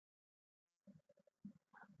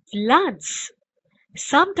Floods.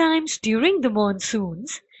 Sometimes during the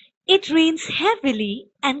monsoons, it rains heavily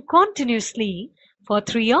and continuously for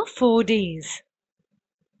 3 or 4 days.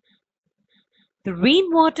 The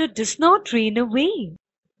rainwater does not drain away.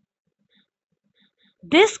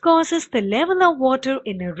 This causes the level of water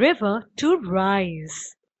in a river to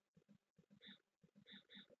rise.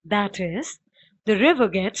 That is, the river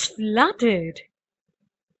gets flooded.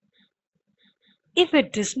 If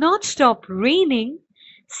it does not stop raining,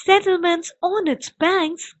 settlements on its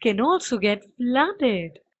banks can also get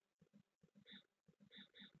flooded.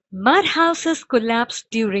 Mud houses collapse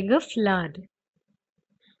during a flood.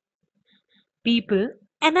 People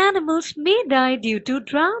and animals may die due to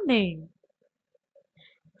drowning.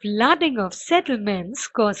 Flooding of settlements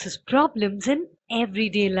causes problems in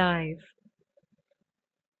everyday life.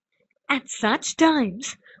 At such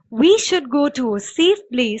times, we should go to a safe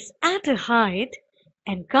place at a height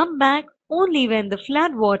and come back only when the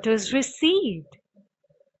flood waters recede.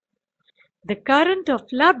 The current of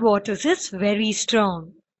flood waters is very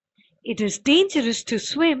strong. It is dangerous to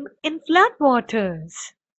swim in flood waters.